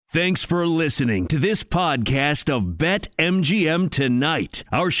Thanks for listening to this podcast of BetMGM Tonight.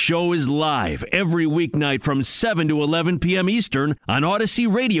 Our show is live every weeknight from 7 to 11 p.m. Eastern on Odyssey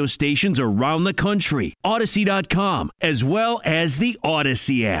radio stations around the country, Odyssey.com, as well as the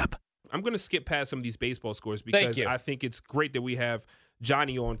Odyssey app. I'm going to skip past some of these baseball scores because I think it's great that we have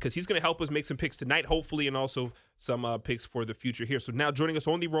Johnny on because he's going to help us make some picks tonight, hopefully, and also some picks for the future here. So now joining us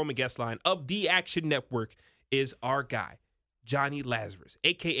on the Roman Guest line of the Action Network is our guy, Johnny Lazarus,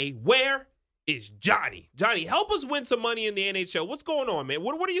 a.k.a. Where is Johnny? Johnny, help us win some money in the NHL. What's going on, man?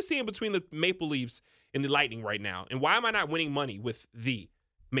 What are you seeing between the Maple Leafs and the Lightning right now? And why am I not winning money with the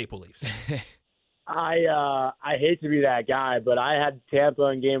Maple Leafs? I hate to be that guy, but I had Tampa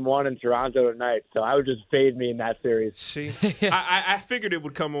in Game 1 in Toronto tonight, so I would just fade me in that series. See, I figured it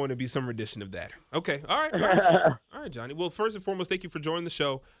would come on and be some rendition of that. Okay, all right. All right, Johnny. Well, first and foremost, thank you for joining the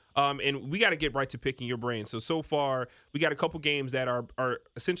show. And we got to get right to picking your brain. So far, we got a couple games that are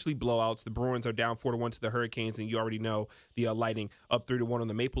essentially blowouts. The Bruins are down 4-1 to the Hurricanes, and you already know the Lightning up 3-1 on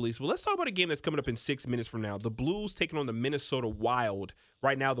the Maple Leafs. Well, let's talk about a game that's coming up in 6 minutes from now. The Blues taking on the Minnesota Wild.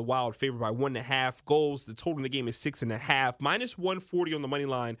 Right now, the Wild favored by 1.5 goals. The total in the game is 6.5. Minus 140 on the money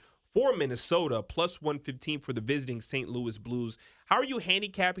line for Minnesota, plus 115 for the visiting St. Louis Blues. How are you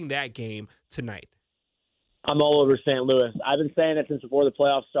handicapping that game tonight? I'm all over St. Louis. I've been saying it since before the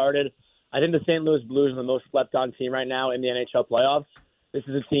playoffs started. I think the St. Louis Blues are the most slept-on team right now in the NHL playoffs. This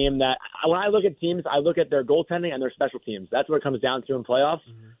is a team that, when I look at teams, I look at their goaltending and their special teams. That's what it comes down to in playoffs.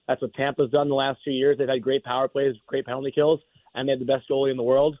 Mm-hmm. That's what Tampa's done the last 2 years. They've had great power plays, great penalty kills, and they have the best goalie in the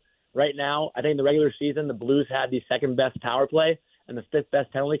world. Right now, I think in the regular season, the Blues had the second-best power play and the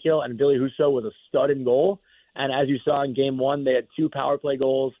fifth-best penalty kill, and Billy Husso was a stud in goal. And as you saw in Game 1, they had 2 power play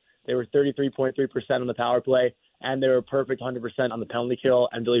goals. They were 33.3% on the power play, and they were perfect 100% on the penalty kill,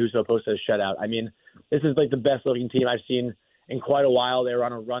 and Billy Husso posted a shutout. I mean, this is like the best-looking team I've seen in quite a while. They were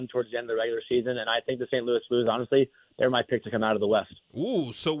on a run towards the end of the regular season, and I think the St. Louis Blues, honestly, they're my pick to come out of the West.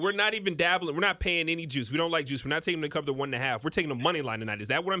 Ooh, so we're not even dabbling. We're not paying any juice. We don't like juice. We're not taking them to cover the 1.5. We're taking the money line tonight. Is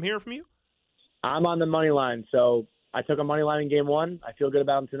that what I'm hearing from you? I'm on the money line, so I took a money line in Game 1. I feel good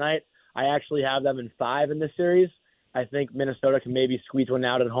about them tonight. I actually have them in 5 in this series. I think Minnesota can maybe squeeze one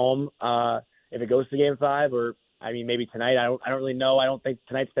out at home if it goes to Game 5, or I mean maybe tonight. I don't really know. I don't think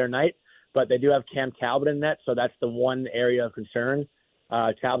tonight's their night, but they do have Cam Talbot in net, so that's the one area of concern.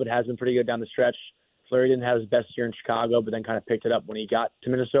 Talbot has been pretty good down the stretch. Fleury didn't have his best year in Chicago, but then kind of picked it up when he got to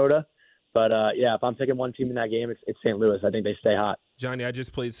Minnesota. But yeah, if I'm picking one team in that game, it's St. Louis. I think they stay hot. Johnny, I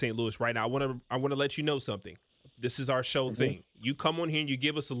just played St. Louis right now. I want to let you know something. This is our show thing. You come on here and you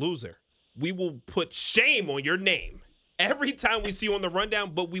give us a loser, we will put shame on your name every time we see you on the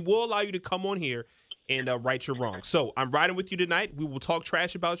rundown, but we will allow you to come on here and right your wrong. So I'm riding with you tonight. We will talk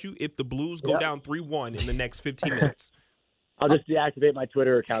trash about you if the Blues go down 3-1 in the next 15 minutes. I'll just deactivate my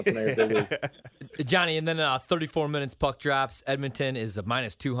Twitter account tonight. Johnny, and then 34 minutes puck drops. Edmonton is a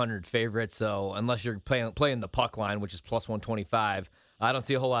minus 200 favorite, so unless you're playing the puck line, which is plus 125, I don't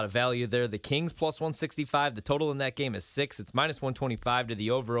see a whole lot of value there. The Kings plus 165. The total in that game is 6. It's minus 125 to the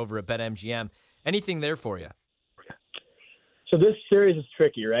over at BetMGM. Anything there for you? So this series is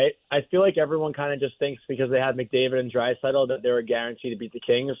tricky, right? I feel like everyone kind of just thinks because they had McDavid and Draisaitl that they were guaranteed to beat the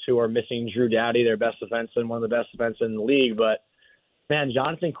Kings, who are missing Drew Doughty, their best defenseman, one of the best defensemen in the league. But, man,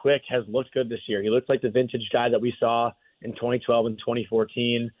 Jonathan Quick has looked good this year. He looks like the vintage guy that we saw in 2012 and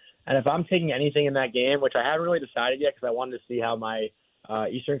 2014. And if I'm taking anything in that game, which I haven't really decided yet because I wanted to see how my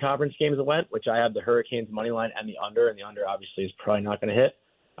Eastern Conference games went, which I have the Hurricanes money line and the under obviously is probably not going to hit.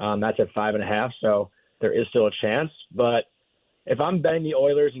 That's at 5.5, so there is still a chance. But if I'm betting the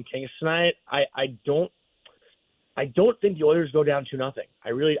Oilers and Kings tonight, I don't think the Oilers go down 2-0.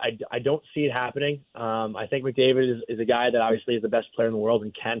 I don't see it happening. I think McDavid is a guy that obviously is the best player in the world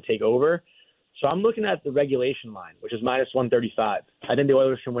and can take over. So I'm looking at the regulation line, which is minus 135. I think the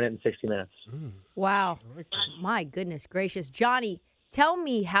Oilers can win it in 60 minutes. Wow. My goodness gracious. Johnny, tell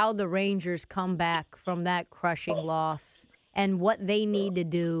me how the Rangers come back from that crushing loss and what they need to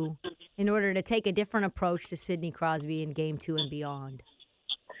do in order to take a different approach to Sidney Crosby in Game 2 and beyond.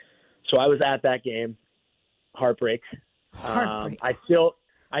 So I was at that game. Heartbreak. I still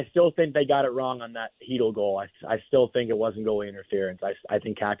think they got it wrong on that Hedl goal. I still think it wasn't goalie interference. I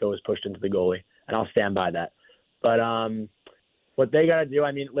think Kakko was pushed into the goalie, and I'll stand by that. But what they got to do,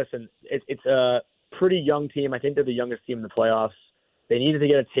 I mean, listen, it's a pretty young team. I think they're the youngest team in the playoffs. They needed to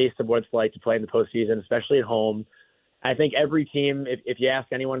get a taste of what it's like to play in the postseason, especially at home. I think every team, if you ask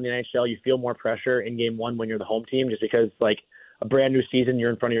anyone in the NHL, you feel more pressure in Game 1 when you're the home team, just because, like, a brand new season,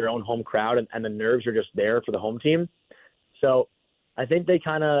 you're in front of your own home crowd, and the nerves are just there for the home team. So I think they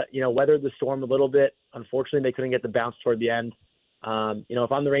kind of, weathered the storm a little bit. Unfortunately, they couldn't get the bounce toward the end.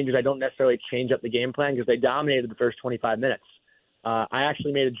 If I'm the Rangers, I don't necessarily change up the game plan because they dominated the first 25 minutes. I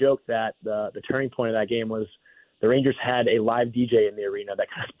actually made a joke that the turning point of that game was the Rangers had a live DJ in the arena that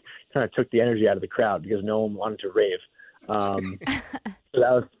kind of took the energy out of the crowd because no one wanted to rave. So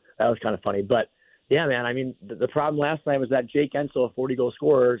that was kind of funny. But, yeah, man, I mean, the problem last night was that Jake Gensel, a 40-goal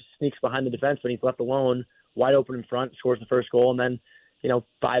scorer, sneaks behind the defenseman. He's left alone, wide open in front, scores the first goal. And then,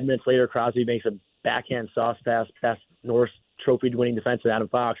 5 minutes later, Crosby makes a backhand sauce pass past Norris trophy-winning defenseman Adam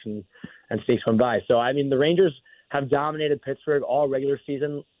Fox and sneaks one by. So, I mean, the Rangers have dominated Pittsburgh all regular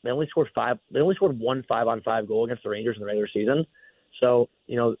season. They only scored one 5-on-5 goal against the Rangers in the regular season. So,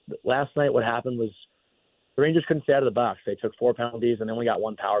 last night what happened was the Rangers couldn't stay out of the box. They took 4 penalties and they only got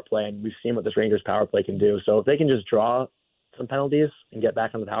 1 power play, and we've seen what this Rangers power play can do. So if they can just draw some penalties and get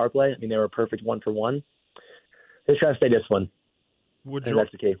back on the power play, I mean, they were a perfect 1-for-1. They try to stay disciplined.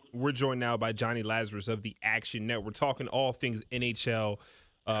 That's the key. We're joined now by Johnny Lazarus of the Action Net. We're talking all things NHL,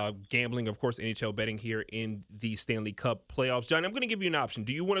 gambling, of course, NHL betting here in the Stanley Cup playoffs. Johnny, I'm going to give you an option.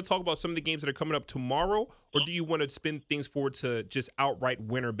 Do you want to talk about some of the games that are coming up tomorrow, or do you want to spin things forward to just outright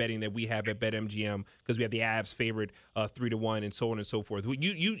winner betting that we have at BetMGM because we have the Avs favored 3-1 and so on and so forth?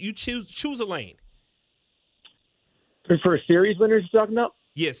 You choose a lane. For series winners you're talking about?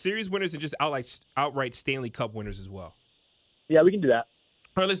 Yeah, series winners and just outright Stanley Cup winners as well. Yeah, we can do that.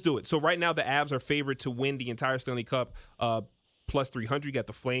 All right, let's do it. So right now the Avs are favored to win the entire Stanley Cup plus 300. You got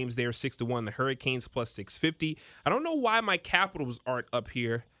the Flames there 6-1. The Hurricanes plus 650. I don't know why my Capitals aren't up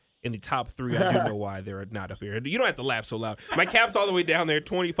here in the top 3. I do know why they're not up here. You don't have to laugh so loud. My Caps all the way down there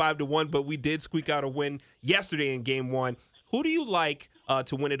 25-1, but we did squeak out a win yesterday in Game 1. Who do you like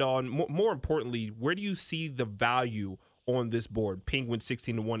to win it all? And more importantly, where do you see the value on this board? Penguins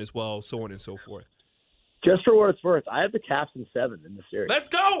 16-1 as well, so on and so forth. Just for what it's worth, I have the Caps in 7 in the series. Let's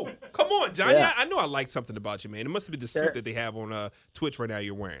go. Come on, Johnny. Yeah. I know I like something about you, man. It must be the suit that they have on Twitch right now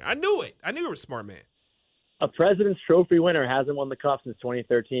you're wearing. I knew it. I knew you were a smart man. A President's Trophy winner hasn't won the Cup since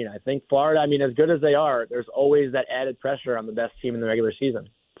 2013. I think Florida, I mean, as good as they are, there's always that added pressure on the best team in the regular season.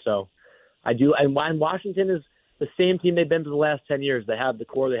 So I do. And Washington is the same team they've been for the last 10 years. They have the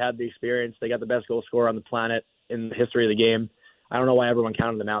core. They have the experience. They got the best goal scorer on the planet in the history of the game. I don't know why everyone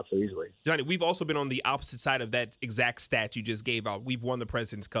counted them out so easily. Johnny, we've also been on the opposite side of that exact stat you just gave out. We've won the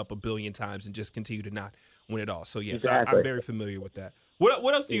President's Cup a billion times and just continue to not win it all. So, yes, exactly. I'm very familiar with that.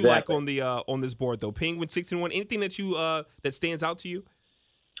 What else do you like on the on this board, though? Penguins 16-1. Anything that you that stands out to you?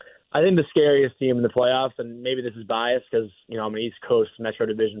 I think the scariest team in the playoffs, and maybe this is biased because I'm an East Coast Metro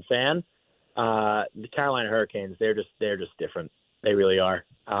Division fan. The Carolina Hurricanes, they're just different. They really are.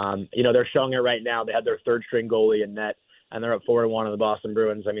 They're showing it right now. They had their third string goalie in net, and they're up 4-1 on the Boston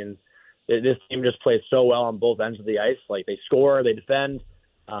Bruins. I mean, this team just plays so well on both ends of the ice. Like, they score, they defend,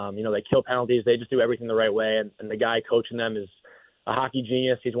 they kill penalties. They just do everything the right way. And the guy coaching them is a hockey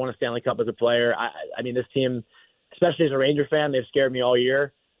genius. He's won a Stanley Cup as a player. I mean, this team, especially as a Ranger fan, they've scared me all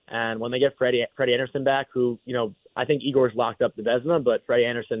year. And when they get Freddie Anderson back, who, I think Igor's locked up the Vezina, but Freddie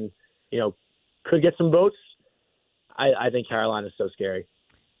Anderson, could get some votes. I think Carolina's so scary.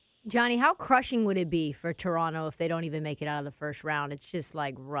 Johnny, how crushing would it be for Toronto if they don't even make it out of the first round? It's just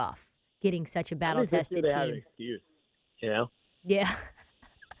like rough getting such a battle-tested team. Have an excuse, Yeah.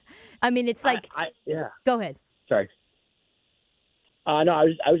 I mean, it's like. Yeah. Go ahead. Sorry. No, I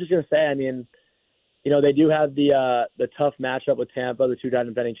was just gonna say. I mean, they do have the tough matchup with Tampa, the 2-time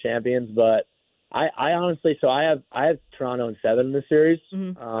defending champions. But I honestly, so I have Toronto in 7 in this series.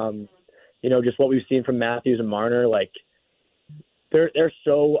 Mm-hmm. Just what we've seen from Matthews and Marner, like. They're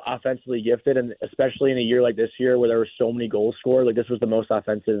so offensively gifted, and especially in a year like this year where there were so many goals scored. Like, this was the most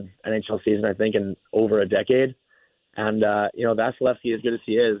offensive NHL season, I think, in over a decade. And, Vasilevsky, as good as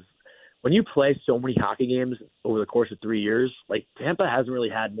he is, when you play so many hockey games over the course of 3 years, like, Tampa hasn't really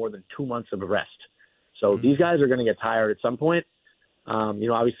had more than 2 months of a rest. So these guys are going to get tired at some point.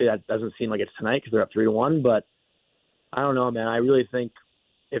 Obviously that doesn't seem like it's tonight because they're up 3-1, but I don't know, man. I really think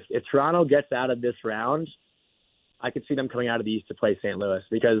if Toronto gets out of this round, I could see them coming out of the East to play St. Louis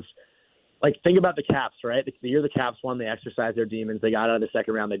because, like, think about the Caps, right? The year the Caps won, they exercised their demons. They got out of the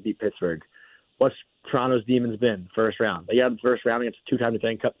second round. They beat Pittsburgh. What's Toronto's demons been? First round. They got out of the first round against 2-time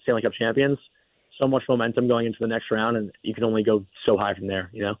defending Stanley Cup champions. So much momentum going into the next round, and you can only go so high from there,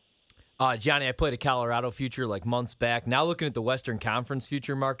 Johnny, I played a Colorado future like months back. Now looking at the Western Conference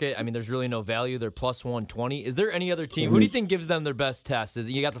future market, I mean, there's really no value. They're plus 120. Is there any other team? Who do you think gives them their best test?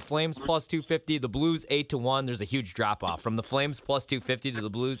 You got the Flames plus 250, the Blues 8-1. There's a huge drop off from the Flames plus 250 to the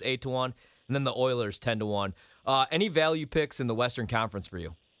Blues 8-1, and then the Oilers 10-1. Any value picks in the Western Conference for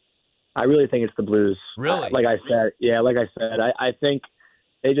you? I really think it's the Blues. Really? Like I said, I think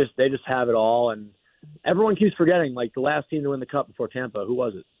they just have it all, and everyone keeps forgetting, like, the last team to win the Cup before Tampa, who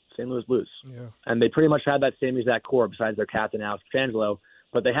was it? St. Louis Blues. Yeah. And they pretty much had that same exact core besides their captain, Alex Petrangelo,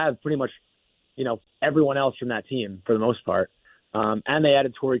 but they had pretty much, everyone else from that team for the most part. And they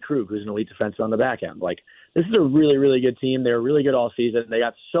added Torrey Krug, who's an elite defenseman on the back end. Like, this is a really, really good team. They were really good all season. They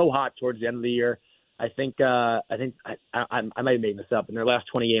got so hot towards the end of the year. I might have made this up. In their last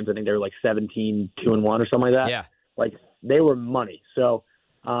 20 games, I think they were like 17-2-1 or something like that. Yeah. Like, they were money. So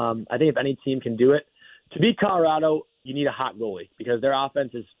I think if any team can do it, to beat Colorado, you need a hot goalie because their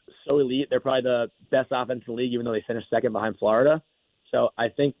offense is so elite. They're probably the best offense in the league, even though they finished second behind Florida. So I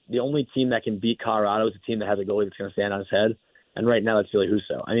think the only team that can beat Colorado is a team that has a goalie that's going to stand on his head. And right now, that's Ville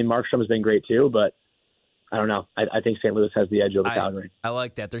Husso. I mean, Markstrom has been great too, but I don't know. I think St. Louis has the edge over Calgary. I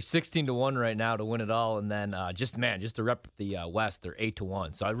like that. They're 16-1 right now to win it all, and then just to rep the West, they're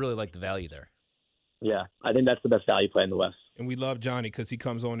 8-1. So I really like the value there. Yeah, I think that's the best value play in the West. And we love Johnny because he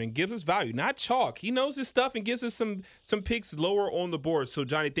comes on and gives us value, not chalk. He knows his stuff and gives us some picks lower on the board. So,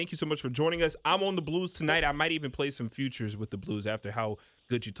 Johnny, thank you so much for joining us. I'm on the Blues tonight. I might even play some futures with the Blues after how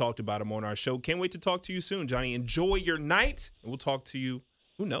good you talked about them on our show. Can't wait to talk to you soon, Johnny. Enjoy your night, and we'll talk to you,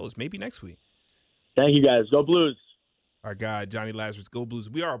 who knows, maybe next week. Thank you, guys. Go Blues. Our guy, Johnny Lazarus, Go Blues.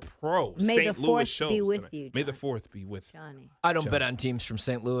 We are a pro May St. the Louis 4th shows be with tonight. you, May the Johnny. 4th be with Johnny. I don't Johnny. bet on teams from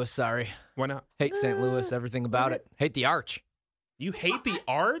St. Louis. Sorry. Why not? Hate St. Louis, everything about it. Hate the Arch. You hate the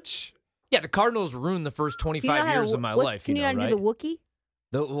Arch? Yeah, the Cardinals ruined the first 25 years of my life. Can you not right? do the Wookiee?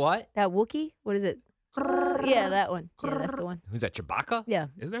 The what? That Wookiee? What is it? Yeah, that one. Yeah, that's the one. Who's that, Chewbacca? Yeah.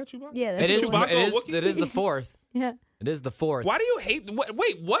 Isn't that Chewbacca? Yeah, that's It is, the one. Chewbacca it a is Wookiee? the fourth. Yeah. It is the fourth. Why do you hate?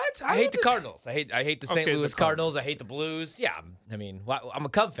 Wait, what? I hate the Cardinals. I hate the St. Okay, the Louis Cardinals. I hate the Blues. Yeah, I mean, I'm a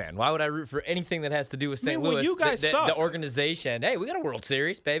Cub fan. Why would I root for anything that has to do with St. well, Louis? you guys suck. The organization. Hey, we got a World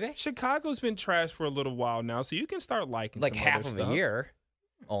Series, baby. Chicago's been trash for a little while now, so you can start liking Like some half other of stuff. a year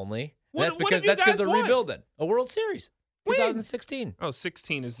only. What- That's what because have you guys they're won? rebuilding a World Series. When? 2016. Oh,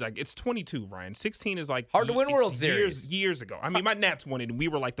 16 is like, it's 22, Ryan. 16 is like Hard to win it's World Series. years ago. I mean, my Nats won it, and we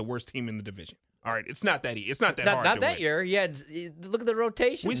were like the worst team in the division. All right, it's not that easy. It's not that hard. Not to that win. year. Yeah, look at the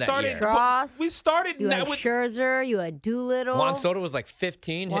rotation. We that started. year. Strauss. We started You now had with. Scherzer. You had Doolittle. Juan Soto was like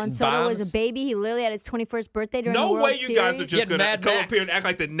 15, Juan hitting Soto bombs. was a baby. He literally had his 21st birthday during the No World way you guys are Series. just Yeah, gonna Mad come Max. up here and act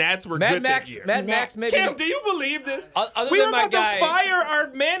like the Nats were Mad good Max, that year. Mad Max, maybe. Kim, do you believe this? Other We than were my about guy- to fire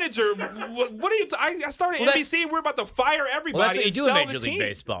our manager. What are you? I started Well, that's- NBC. And we're about to fire everybody. Well, that's what you and do in sell Major the League team.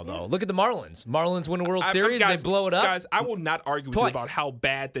 Baseball, though. Look at the Marlins. Marlins win a World I- Series, guys, they blow it up. Guys, I will not argue with Twice. you about how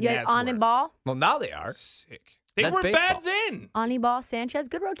bad the You had Nats were. Anibal. Well, now they are. Sick. They That's were baseball. bad then. Anibal Sanchez.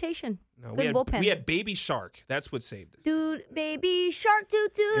 Good rotation. No, Good bullpen. we had Baby Shark. That's what saved us. Dude, baby shark, doo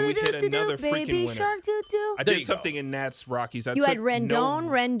doo And we doo hit doo another doo, freaking baby winner. shark, doo doo. I There did you go. something in Nats Rockies. I You took had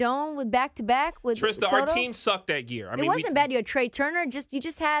Rendon with back to back with Trista, Soto. our team sucked that year. I It mean, wasn't bad. You had Trey Turner. You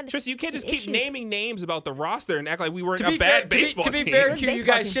just had. Trista, you can't some just keep issues. naming names about the roster and act like we weren't To a be bad fair, baseball to be team. fair, Good Q, you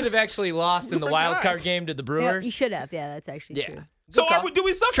baseball guys team. should have actually lost in the We're wild card not. game to the Yeah, Brewers. you should have. Yeah, that's actually true. So Good call. do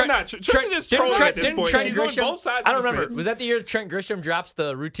we suck or Trent- not? Trista Trent- just didn't trolling Trent- at this didn't point. Trent She's on Grisham- both sides I of don't the remember. fence. Was that the year Trent Grisham drops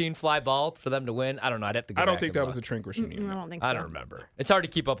the routine fly ball for them to win? I don't know. I'd have to go I don't back think and that look. was a Trent Grisham I year. don't think so. I don't remember. It's hard to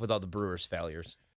keep up with all the Brewers' failures.